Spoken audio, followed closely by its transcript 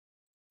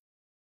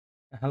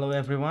Hello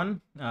everyone.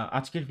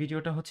 আজকের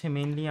ভিডিওটা হচ্ছে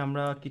মেইনলি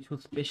আমরা কিছু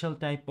স্পেশাল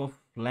টাইপ অফ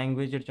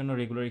ল্যাঙ্গুয়েজের জন্য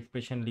রেগুলার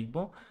এক্সপ্রেশন লিখব।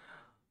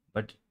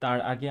 বাট তার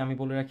আগে আমি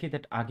বলে রাখি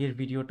দ্যাট আগের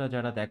ভিডিওটা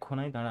যারা দেখো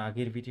নাই তারা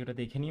আগের ভিডিওটা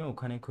দেখে নিও।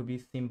 ওখানে খুবই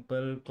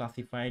সিম্পল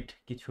ক্লাসিফাইড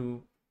কিছু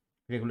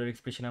রেগুলার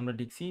এক্সপ্রেশন আমরা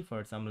লিখছি ফর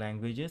সাম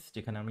ল্যাঙ্গুয়েজেস,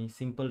 যেখানে আমি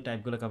সিম্পল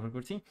টাইপগুলো কভার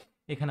করছি।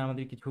 এখানে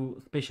আমাদের কিছু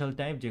স্পেশাল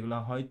টাইপ যেগুলো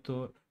হয়তো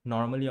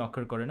নর্মালি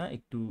অকার করে না,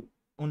 একটু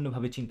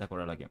অন্যভাবে চিন্তা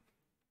করা লাগে।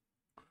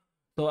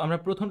 তো আমরা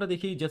প্রথমটা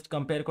দেখি, জাস্ট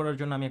কম্পেয়ার করার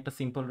জন্য আমি একটা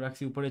সিম্পল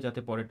রাখছি উপরে, যাতে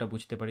পরেরটা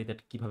বুঝতে পারি দ্যাট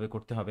কীভাবে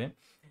করতে হবে।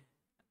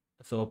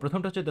 সো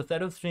প্রথমটা হচ্ছে the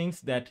set of strings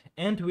that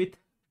and with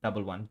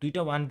double one,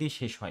 দুইটা ওয়ান দিয়ে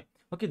শেষ হয়।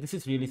 ওকে, this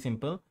is really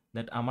simple.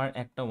 That আমার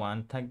একটা ওয়ান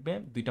থাকবে,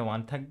 দুইটা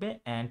ওয়ান থাকবে,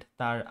 অ্যান্ড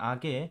তার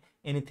আগে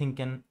এনিথিং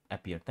ক্যান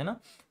অ্যাপিয়ার, তাই না?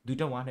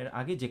 দুইটা ওয়ানের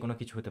আগে যে কোনো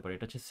কিছু হতে পারে।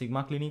 এটা হচ্ছে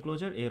সিগমা ক্লিনিক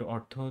ক্লোজার। এর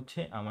অর্থ হচ্ছে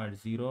আমার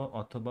জিরো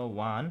অথবা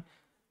ওয়ান,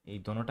 এই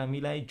দোনোটা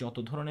মিলাই যত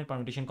ধরনের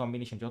পারমিটেশন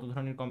কম্বিনেশন, যত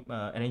ধরনের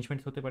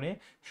অ্যারেঞ্জমেন্টস হতে পারে,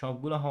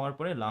 সবগুলো হওয়ার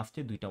পরে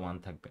লাস্টে দুইটা ওয়ান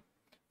থাকবে।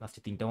 লাস্টে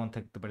তিনটা ওয়ান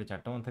থাকতে পারে,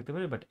 চারটা ওয়ান থাকতে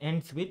পারে, but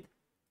ends with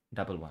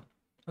double one.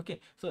 Okay,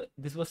 so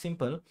this was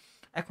simple.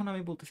 এখন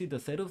আমি বলতেছি the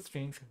set of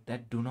strings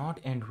that do not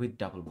and with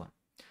double one,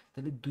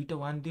 তাহলে দুইটা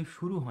ওয়ান দিয়ে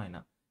শুরু হয়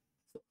না।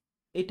 So,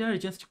 এটার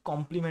জাস্ট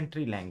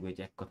কমপ্লিমেন্টারি ল্যাঙ্গুয়েজ,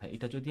 এক কথা।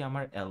 এটা যদি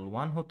আমার এল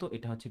ওয়ান হতো,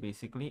 এটা হচ্ছে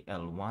বেসিক্যালি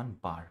এল ওয়ান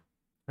বার,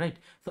 রাইট?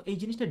 তো এই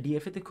জিনিসটা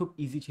ডিএফএতে খুব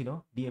ইজি ছিল।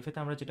 ডিএফএতে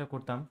আমরা যেটা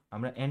করতাম,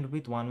 আমরা এন্ড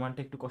উইথ ওয়ান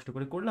ওয়ানটা একটু কষ্ট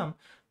করে করলাম,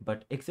 বাট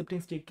একসেপ্টিং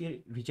স্টেটকে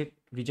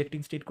রিজেক্টিং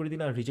স্টেট করে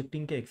দিলে, আর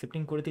রিজেক্টিংকে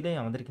একসেপ্টিং করে দিলেই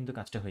আমাদের কিন্তু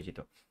কাজটা হয়ে যেত।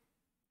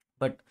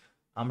 বাট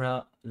আমরা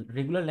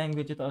রেগুলার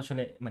ল্যাঙ্গুয়েজে তো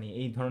আসলে মানে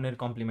এই ধরনের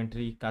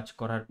কমপ্লিমেন্টারি কাজ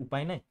করার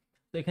উপায় নাই।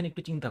 তো এখানে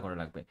একটু চিন্তা করা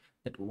লাগবে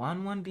দ্যাট ওয়ান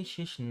ওয়ান দিয়ে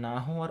শেষ না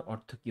হওয়ার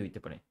অর্থ কী হইতে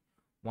পারে।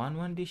 ওয়ান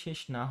ওয়ান দিয়ে শেষ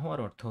না হওয়ার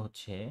অর্থ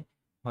হচ্ছে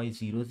হয়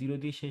জিরো জিরো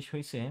দিয়ে শেষ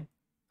হয়েছে,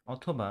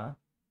 অথবা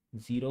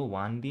জিরো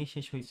ওয়ান দিয়ে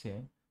শেষ হয়েছে,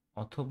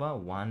 অথবা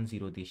ওয়ান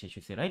জিরো দিয়ে শেষ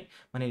হয়েছে, রাইট?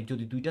 মানে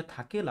যদি দুইটা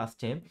থাকে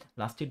লাস্টে,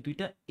 লাস্টের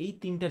দুইটা এই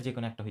তিনটার যে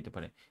কোনো একটা হইতে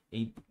পারে।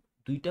 এই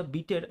দুইটা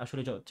বিটের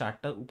আসলে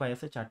চারটা উপায়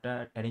আছে, চারটা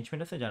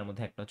অ্যারেঞ্জমেন্ট আছে, যার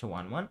মধ্যে একটা হচ্ছে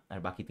ওয়ান ওয়ান আর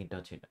বাকি তিনটা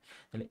হচ্ছে এটা।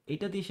 তাহলে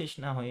এটা দিয়ে শেষ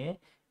না হয়ে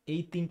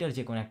এই তিনটার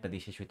যে কোনো একটা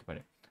দিয়ে শেষ হতে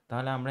পারে।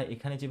 তাহলে আমরা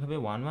এখানে যেভাবে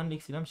ওয়ান ওয়ান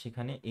লিখছিলাম,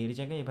 সেখানে এর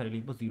জায়গায় এবারে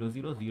লিখবো জিরো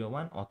জিরো, জিরো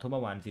ওয়ান অথবা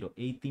ওয়ান জিরো,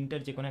 এই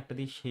তিনটার যে কোনো একটা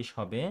দিয়ে শেষ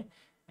হবে,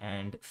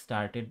 অ্যান্ড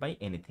স্টার্টেড বাই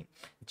এনিথিং।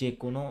 যে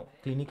কোনো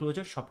ক্লিনিক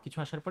ক্লোজার সব কিছু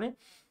আসার পরে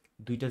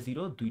দুইটা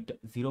জিরো, দুইটা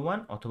জিরো ওয়ান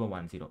অথবা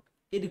ওয়ান জিরো,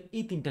 এর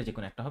এই তিনটার যে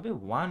কোনো একটা হবে।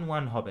 ওয়ান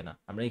ওয়ান হবে না,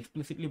 আমরা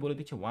এক্সপ্লিসিটলি বলে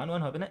দিচ্ছি ওয়ান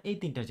ওয়ান হবে না, এই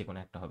তিনটার যে কোনো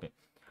একটা হবে।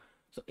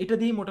 সো এটা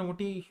দিয়েই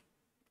মোটামুটি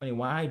মানে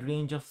wide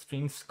range of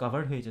strings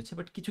cover হয়ে যাচ্ছে,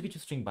 বাট কিছু কিছু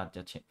স্ট্রিং বাদ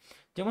যাচ্ছে।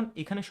 যেমন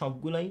এখানে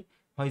সবগুলাই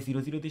হয় জিরো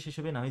জিরো দিয়ে শেষ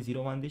হবে, না হয় জিরো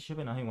ওয়ান দিয়ে শেষ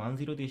হবে, না হয় ওয়ান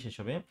জিরো দিয়ে শেষ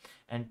হবে,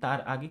 অ্যান্ড তার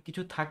আগে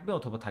কিছু থাকবে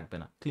অথবা থাকবে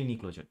না, ক্লিনিক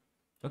ক্লোজার।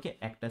 ওকে,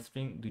 একটা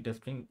স্ট্রিং, দুইটা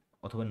স্ট্রিং,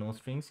 অথবা নো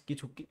স্ট্রিংস,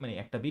 কিছু মানে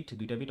একটা বিট,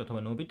 দুইটা বিট, অথবা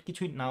নো বিট,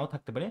 কিছুই নাও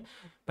থাকতে পারে।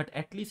 বাট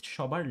অ্যাটলিস্ট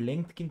সবার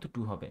লেংথ কিন্তু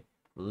টু হবে।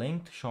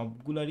 Length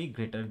সবগুলারই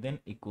greater than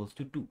equals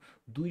to two,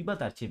 দুই বা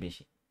তার চেয়ে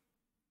বেশি।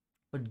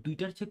 বাট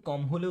দুইটার চেয়ে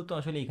কম হলেও তো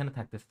আসলে এখানে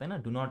থাকতেছে, তাই না?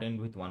 Do not and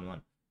with one one.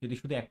 যদি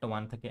শুধু একটা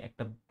ওয়ান থাকে,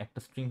 একটা একটা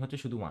স্ট্রিং হচ্ছে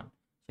শুধু ওয়ান,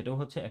 সেটাও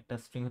হচ্ছে; একটা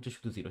স্ট্রিং হচ্ছে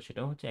শুধু জিরো,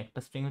 সেটাও হচ্ছে; একটা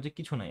স্ট্রিং হচ্ছে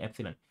কিছু নয়,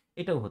 অ্যাপসিলন,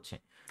 এটাও হচ্ছে।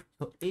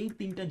 তো এই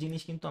তিনটা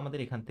জিনিস কিন্তু আমাদের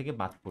এখান থেকে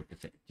বাদ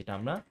পড়তেছে, যেটা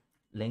আমরা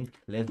লেন্থ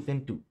লেস দেন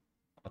টু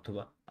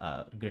অথবা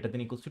গ্রেটার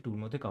দেন ইকুয়ালস টু টুর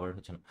মধ্যে কভার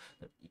হচ্ছে না।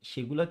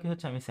 সেগুলোকে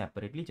হচ্ছে আমি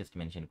সেপারেটলি জাস্ট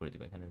মেনশন করে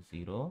দেবো এখানে।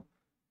 জিরো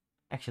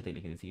একসাথে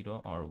লিখে দিই, zero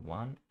or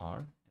one or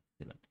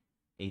epsilon,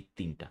 এই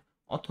তিনটা,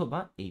 অথবা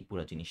এই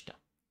পুরো জিনিসটা।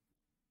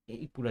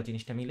 এই পুরো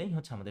জিনিসটা মিলেই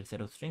হচ্ছে আমাদের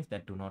set of strings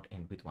that do not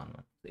and with one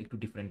one. তো একটু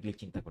ডিফারেন্টলি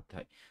চিন্তা করতে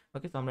হয়।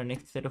 ওকে, তো আমরা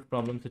নেক্সট সেট অফ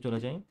প্রবলেমসে চলে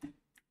যাই।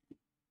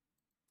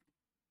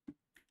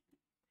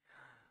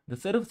 The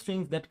set of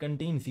strings that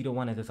contain zero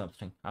one as a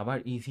substring. আবার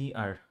easy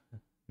are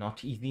not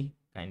easy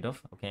kind of,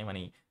 ওকে,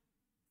 মানে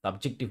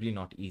সাবজেক্টিভলি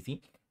নট ইজি।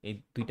 এই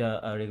দুইটা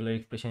রেগুলার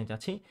এক্সপ্রেশনে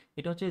যাচ্ছি।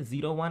 এটা হচ্ছে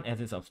zero one as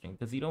a substring.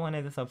 তো zero one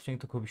as a substring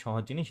তো খুবই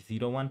সহজ জিনিস।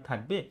 জিরো ওয়ান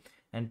থাকবে,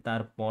 অ্যান্ড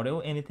তারপরেও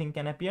এনিথিং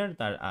ক্যান অ্যাপিয়ার,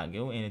 তার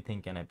আগেও anything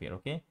can appear.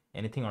 Okay,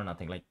 anything or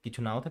nothing, like কিছু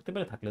নাও থাকতে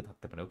পারে, থাকলেও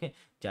থাকতে পারে। ওকে,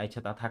 যা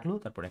ইচ্ছা তা থাকলো,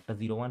 তারপর একটা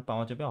জিরো ওয়ান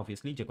পাওয়া যাবে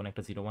অবভিয়াসলি, যে কোনো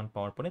একটা জিরো ওয়ান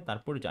পাওয়ার পরে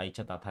তারপর যা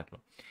ইচ্ছা তা থাকলো।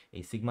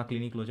 এই সিগমা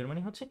ক্লিনিক ক্লোজার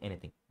মানে হচ্ছে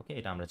এনিথিং। ওকে,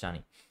 এটা আমরা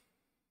জানি।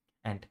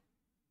 And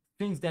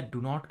strings that do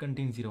not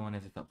contain zero one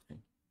as a substring,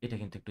 এটা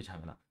কিন্তু একটু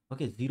ঝামেলা।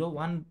 ওকে, জিরো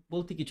ওয়ান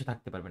বলতে কিছু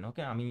থাকতে পারবে না।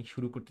 ওকে, আমি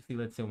শুরু করতেছি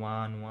let's say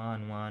one one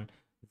one,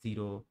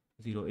 zero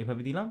zero,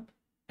 এভাবে দিলাম।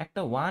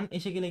 একটা ওয়ান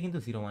এসে গেলে কিন্তু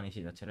জিরো ওয়ান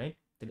এসে যাচ্ছে, রাইট?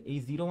 তাহলে এই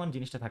জিরো ওয়ান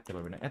জিনিসটা থাকতে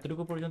পারবে না।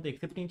 এতটুকু পর্যন্ত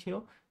একসেপ্টিং ছিল,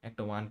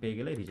 একটা ওয়ান পেয়ে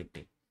গেলে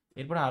রিজেক্টিং।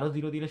 এরপর আরও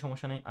জিরো দিলে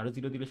সমস্যা নেই, আরও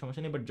জিরো দিলে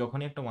সমস্যা নেই, বাট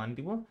যখনই একটা ওয়ান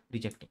দিব,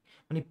 রিজেক্টিং।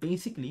 মানে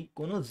বেসিকলি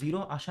কোনো জিরো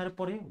আসার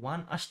পরে ওয়ান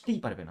আসতেই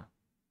পারবে না,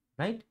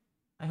 রাইট?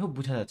 আই হোপ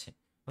বোঝা যাচ্ছে।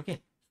 ওকে,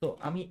 তো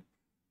আমি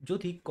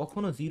যদি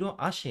কখনো জিরো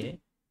আসে,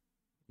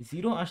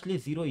 জিরো আসলে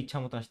জিরো ইচ্ছা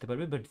মতো আসতে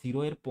পারবে, বাট জিরো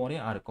এর পরে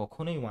আর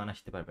কখনোই ওয়ান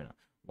আসতে পারবে না।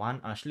 ওয়ান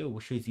আসলে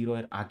অবশ্যই জিরো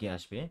এর আগে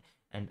আসবে,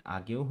 অ্যান্ড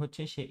আগেও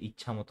হচ্ছে সে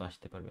ইচ্ছা মতো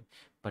আসতে পারবে।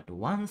 বাট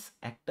ওয়ান্স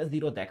একটা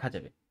জিরো দেখা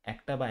যাবে,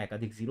 একটা বা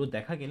একাধিক জিরো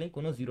দেখা গেলে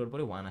কোনো জিরোর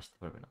পরে ওয়ান আসতে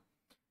পারবে না।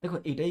 দেখো,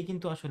 এটাই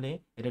কিন্তু আসলে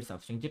এটার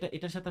সাবস্ট্রিং, যেটা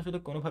এটার সাথে আসলে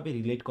কোনোভাবে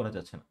রিলেট করা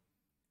যাচ্ছে না।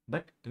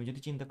 বাট তুমি যদি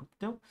চিন্তা করতে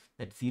চাও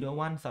দ্যাট জিরো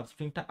ওয়ান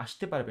সাবস্ট্রিংটা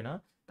আসতে পারবে না,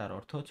 তার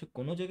অর্থ হচ্ছে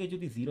কোনো জায়গায়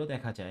যদি জিরো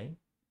দেখা যায়,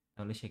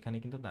 তাহলে সেখানে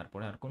কিন্তু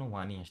তারপরে আর কোনো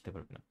ওয়ানই আসতে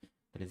পারবে না।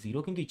 তাহলে জিরো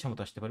কিন্তু ইচ্ছা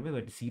মতো আসতে পারবে,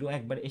 বাট জিরো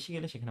একবার এসে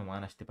গেলে সেখানে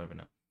ওয়ান আসতে পারবে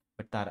না।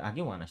 বাট তার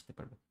আগে ওয়ান আসতে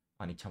পারবে,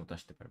 ওয়ান ইচ্ছা মতো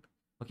আসতে পারবে।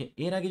 ওকে,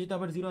 এর আগে যদি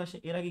আবার জিরো আসে,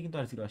 এর আগে কিন্তু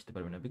আর জিরো আসতে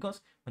পারবে না, বিকজ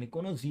মানে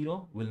কোনো zero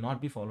will not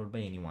be followed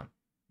by any one,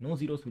 no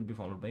zeros will be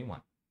followed by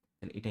one.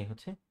 তাহলে এটাই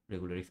হচ্ছে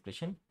regular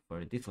expression for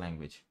this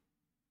language.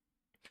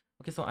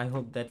 Okay, so I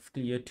hope that's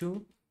clear two.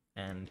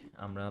 And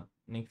আমরা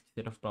নেক্সট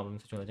সেট অফ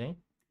প্রবলেমসে চলে যাই।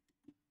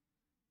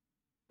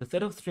 The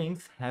set of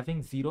strings having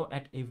zero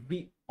at every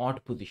odd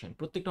position,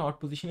 প্রত্যেকটা odd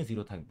পজিশনে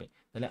zero থাকবে।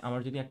 তাহলে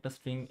আমার যদি একটা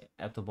স্ট্রিং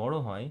এত বড়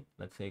হয়,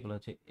 লেটস সে এগুলো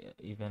হচ্ছে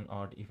ইভেন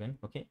অড ইভেন,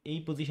 ওকে, এই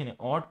পজিশনে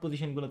অড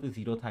পজিশনগুলোতে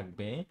জিরো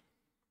থাকবে,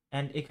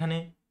 অ্যান্ড এখানে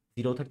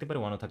জিরো থাকতে পারে,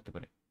 ওয়ানও থাকতে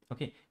পারে।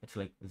 ওকে, ইটস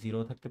লাইক জিরো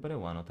থাকতে পারে,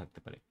 ওয়ানও থাকতে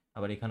পারে,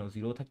 আবার এখানেও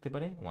জিরো থাকতে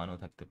পারে, ওয়ানও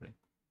থাকতে পারে।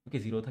 ওকে,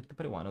 জিরো থাকতে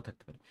পারে, ওয়ানও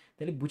থাকতে পারে।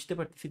 তাহলে বুঝতে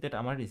পারতেছি দ্যাট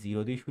আমার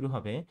জিরো দিয়ে শুরু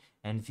হবে,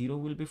 and zero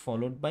will be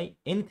followed by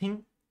anything,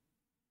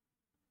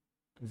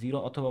 zero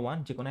অথবা ওয়ান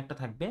যে কোনো একটা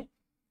থাকবে,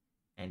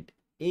 অ্যান্ড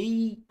এই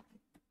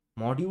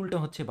মডিউলটা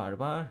হচ্ছে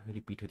বারবার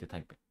রিপিট হতে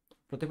থাকবে।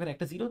 প্রত্যেকবার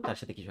একটা জিরো তার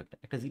সাথে কিছু একটা,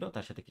 একটা জিরো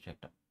তার সাথে কিছু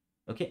একটা।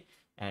 ওকে,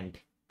 অ্যান্ড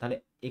তাহলে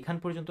এখান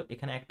পর্যন্ত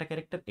এখানে একটা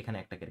ক্যারেক্টার, এখানে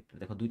একটা ক্যারেক্টার,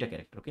 দেখো দুইটা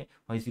ক্যারেক্টার। ওকে,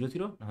 হয় জিরো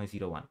জিরো না হয়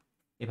জিরো ওয়ান,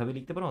 এভাবে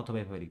লিখতে পারো অথবা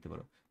এভাবে লিখতে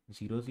পারো,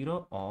 zero zero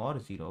or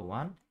zero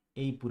one,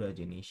 এই পুরো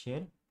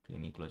জিনিসের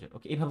ক্লিনিক ক্লোজার।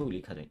 ওকে, এভাবেও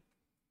লেখা যায়।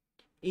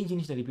 এই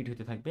জিনিসটা রিপিট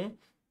হতে থাকবে,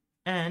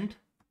 অ্যান্ড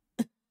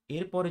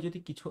এরপরে যদি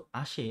কিছু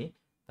আসে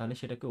তাহলে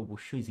সেটাকে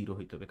অবশ্যই জিরো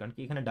হইতে হবে, কারণ কি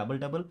এখানে ডাবল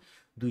ডাবল,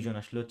 দুইজন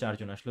আসলো,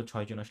 চারজন আসলো,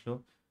 ছয়জন আসলো,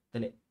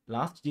 তাহলে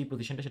লাস্ট যে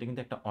পজিশনটা সেটা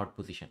কিন্তু একটা অড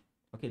পজিশন।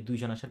 ওকে,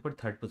 দুইজন আসার পরে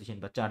থার্ড পজিশন,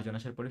 বা চারজন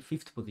আসার পরে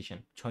ফিফথ পজিশন,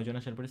 ছয়জন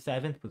আসার পরে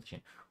সেভেন্থ পজিশন,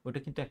 ওটা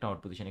কিন্তু একটা অড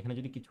পজিশন। এখানে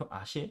যদি কিছু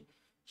আসে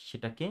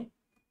সেটাকে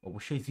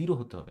অবশ্যই জিরো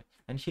হতে হবে,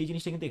 অ্যান্ড সেই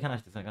জিনিসটা কিন্তু এখানে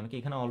আসতেছে না, কারণ কি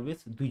এখানে অলওয়েজ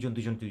দুইজন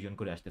দুইজন দুইজন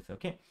করে আসতেছে।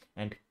 ওকে,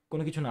 অ্যান্ড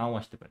কোনো কিছু নাও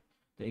আসতে পারে,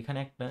 তো এখানে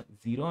একটা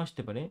জিরো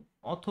আসতে পারে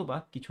অথবা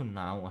কিছু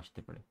নাও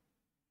আসতে পারে।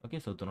 ওকে,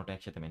 সো দোনোটা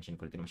একসাথে মেনশন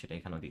করে দিলাম, সেটা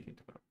এখানেও দিয়ে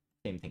দিতে পারো,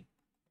 সেম থিং।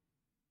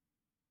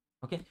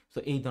 ওকে, সো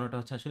এই দোনোটা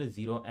হচ্ছে আসলে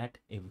zero at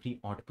every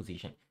odd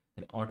position.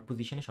 তাহলে অড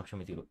পজিশনে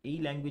সবসময় জিরো, এই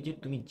ল্যাঙ্গুয়েজে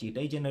তুমি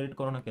যেটাই জেনারেট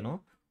করো না কেন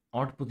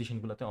অড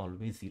পজিশনগুলোতে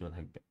অলওয়েজ জিরো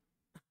থাকবে।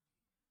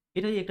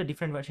 এটাই একটা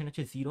ডিফারেন্ট ভার্সন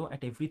হচ্ছে zero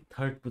at every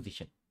third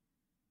position,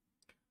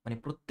 মানে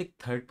প্রত্যেক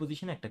থার্ড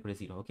পজিশনে একটা করে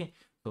জিরো। ওকে,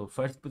 তো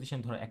ফার্স্ট পজিশন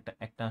ধরো একটা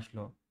একটা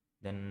আসলো,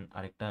 দেন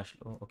আরেকটা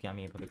আসলো। ওকে,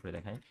 আমি এভাবে করে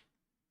দেখাই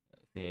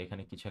যে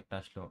এখানে কিছু একটা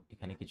আসলো,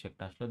 এখানে কিছু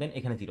একটা আসলো, দেন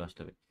এখানে জিরো আসতে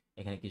হবে,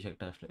 এখানে কিছু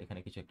একটা আসলো, এখানে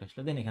কিছু একটা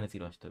আসলো, দেন এখানে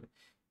জিরো আসতে হবে,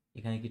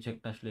 এখানে কিছু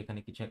একটা আসলো, এখানে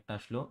কিছু একটা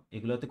আসলো।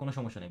 এগুলোতে কোনো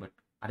সমস্যা নেই, বাট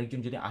আরেকজন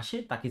যদি আসে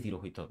তাকে জিরো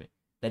হইতে হবে,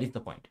 দ্যাট ইজ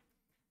দ্য পয়েন্ট।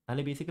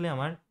 তাহলে বেসিক্যালি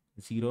আমার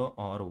জিরো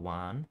অর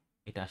ওয়ান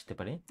এটা আসতে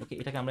পারে। ওকে,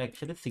 এটাকে আমরা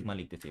একসাথে সিগমা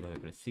লিখতেছি এভাবে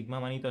করে, সিগমা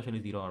মানেই তো আসলে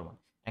জিরো অর ওয়ান,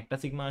 একটা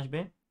সিগমা আসবে,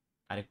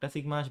 আরেকটা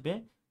সিগমা আসবে,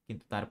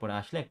 কিন্তু তারপরে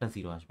আসলে একটা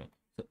জিরো আসবে।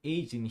 তো এই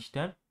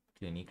জিনিসটার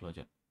clinic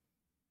closure.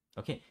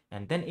 Okay,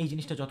 and then এই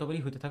জিনিসটা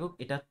যতবারই হতে থাকুক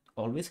এটা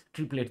অলওয়েজ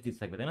ট্রিপলেট দিতে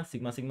থাকবে, তাই না?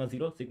 Sigma sigma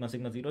zero, sigma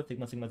sigma zero,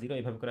 sigma sigma zero,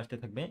 এভাবে করে আসতে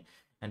থাকবে।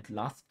 অ্যান্ড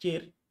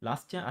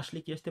লাস্টে আসলে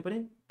কি আসতে পারে,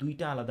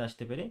 দুইটা আলাদা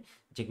আসতে পারে,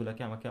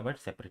 যেগুলোকে আমাকে আবার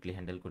সেপারেটলি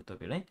হ্যান্ডেল করতে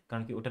হবে, রাইট?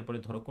 কারণ কি ওটার পরে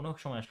ধরো কোনো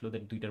সময় আসলো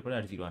ওদের দুইটার পরে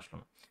আর জিরো আসলো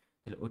না,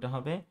 তাহলে ওটা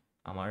হবে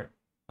আমার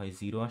হয়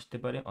জিরো আসতে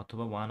পারে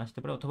অথবা ওয়ান আসতে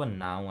পারে অথবা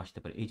নাও আসতে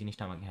পারে, এই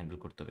জিনিসটা আমাকে হ্যান্ডেল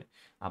করতে হবে।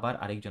 আবার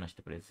আরেকজন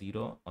আসতে পারে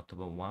জিরো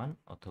অথবা ওয়ান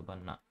অথবা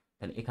না,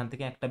 তাহলে এখান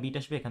থেকে একটা বিট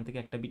আসবে, এখান থেকে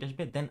একটা বিট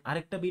আসবে, দেন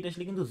আরেকটা বিট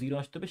আসলে কিন্তু জিরো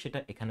আসতে হবে, সেটা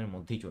এখানের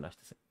মধ্যেই চলে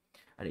আসতেছে।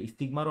 আর এই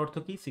সিগমার অর্থ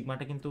কি,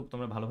 সিগমাটা কিন্তু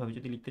তোমরা ভালোভাবে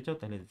যদি লিখতে চাও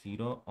তাহলে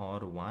জিরো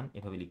অর ওয়ান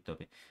এভাবে লিখতে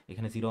হবে,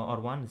 এখানে zero or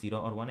one, zero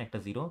or one একটা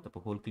জিরো, তারপর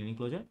হোল ক্লিনিক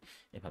ক্লোজার,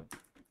 এভাবে।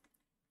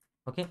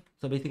 ওকে,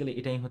 সো বেসিক্যালি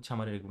এটাই হচ্ছে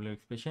আমার regular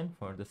expression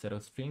for the set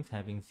of strings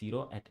having zero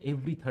at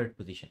every third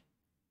position.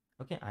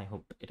 Okay, I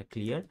hope এটা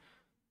ক্লিয়ার।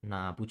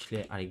 না বুঝলে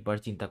আরেকবার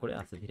চিন্তা করে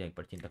আস্তে ধীরে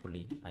একবার চিন্তা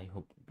করলেই আই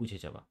হোপ বুঝে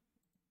যাবা।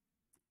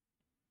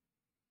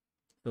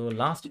 তো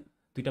লাস্ট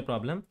দুইটা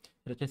প্রবলেম,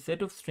 এটা হচ্ছে set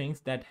of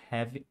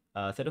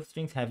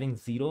strings having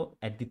zero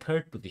at the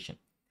third position.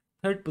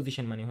 Third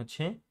position মানে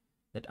হচ্ছে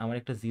দ্যাট আমার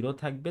একটা জিরো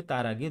থাকবে,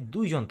 তার আগে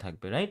দুইজন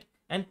থাকবে, রাইট?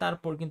 অ্যান্ড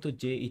তারপর কিন্তু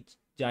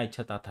যা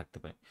ইচ্ছা তা থাকতে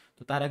পারে।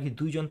 তো তার আগে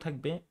দুইজন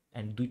থাকবে,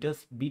 অ্যান্ড দুইটা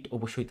বিট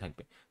অবশ্যই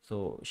থাকবে। সো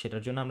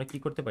সেটার জন্য আমরা কি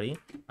করতে পারি,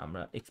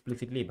 আমরা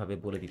এক্সপ্লিসিটলি এভাবে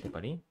বলে দিতে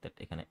পারি দ্যাট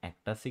এখানে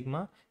একটা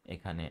সিগমা,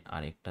 এখানে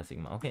আরেকটা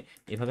সিগমা। ওকে,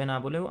 এভাবে না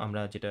বলেও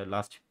আমরা যেটা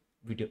লাস্ট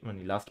ভিডিও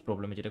মানে লাস্ট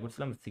প্রবলেমে যেটা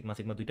করছিলাম, সিগমা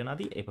সিগমা দুইটা না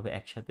দিয়ে এভাবে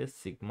একসাথে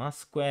সিগমা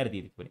স্কোয়ার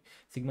দিয়ে দিতে পারি।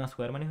 সিগমা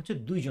স্কোয়ার মানে হচ্ছে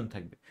দুইজন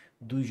থাকবে,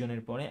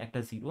 দুইজনের পরে একটা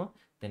জিরো,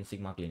 দেন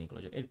সিগমা ক্লিনিক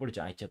ক্লোজার, এরপর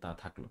যা ইচ্ছা তা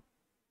থাকলো।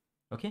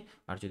 ওকে,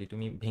 আর যদি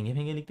তুমি ভেঙে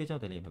ভেঙে লিখতে চাও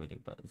তাহলে এভাবে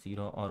লিখবা,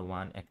 জিরো অর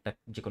ওয়ান একটা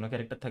যে কোনো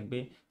ক্যারেক্টার থাকবে,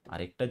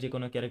 আরেকটা যে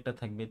কোনো ক্যারেক্টার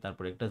থাকবে,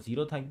 তারপর একটা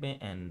জিরো থাকবে,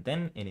 and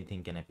then anything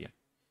can appear,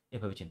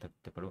 এভাবে চিন্তা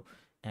করতে পারো।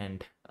 অ্যান্ড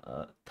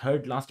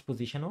থার্ড লাস্ট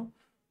পজিশনও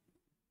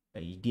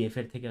এই ডিএফ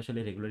এর থেকে আসলে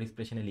রেগুলার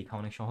এক্সপ্রেশনে লেখা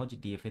অনেক সহজ,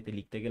 ডিএফ এতে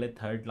লিখতে গেলে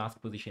থার্ড লাস্ট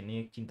পজিশন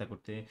নিয়ে চিন্তা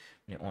করতে,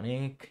 মানে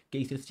অনেক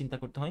কেসেস চিন্তা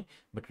করতে হয়।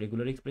 বাট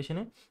রেগুলার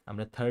এক্সপ্রেশনে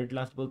আমরা থার্ড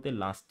লাস্ট বলতে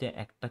লাস্টে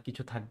একটা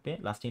কিছু থাকবে,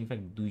 লাস্টে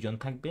ইনফ্যাক্ট দুইজন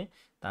থাকবে,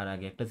 তার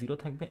আগে একটা জিরো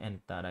থাকবে, অ্যান্ড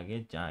তার আগে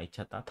যা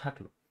ইচ্ছা তা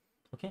থাকলো।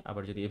 ওকে,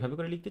 আবার যদি এভাবে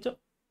করে লিখতে চাও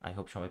আই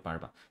হোপ সবাই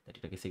পারবা, দ্যাট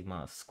এটাকে সিগমা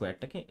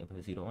স্কোয়ারটাকে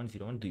এভাবে জিরো ওয়ান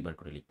দুইবার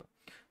করে লিখবা।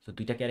 সো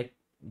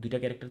দুইটা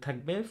ক্যারেক্টার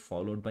থাকবে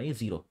ফলোড বাই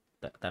জিরো,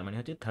 তার মানে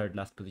হচ্ছে থার্ড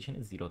লাস্ট পজিশনে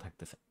 0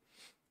 থাকতেছে।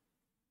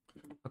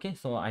 ওকে,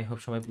 সো আই হোপ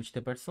সবাই বুঝতে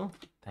পারছো।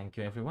 থ্যাংক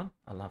ইউ এভরিওয়ান,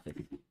 আল্লাহ হাফেজ।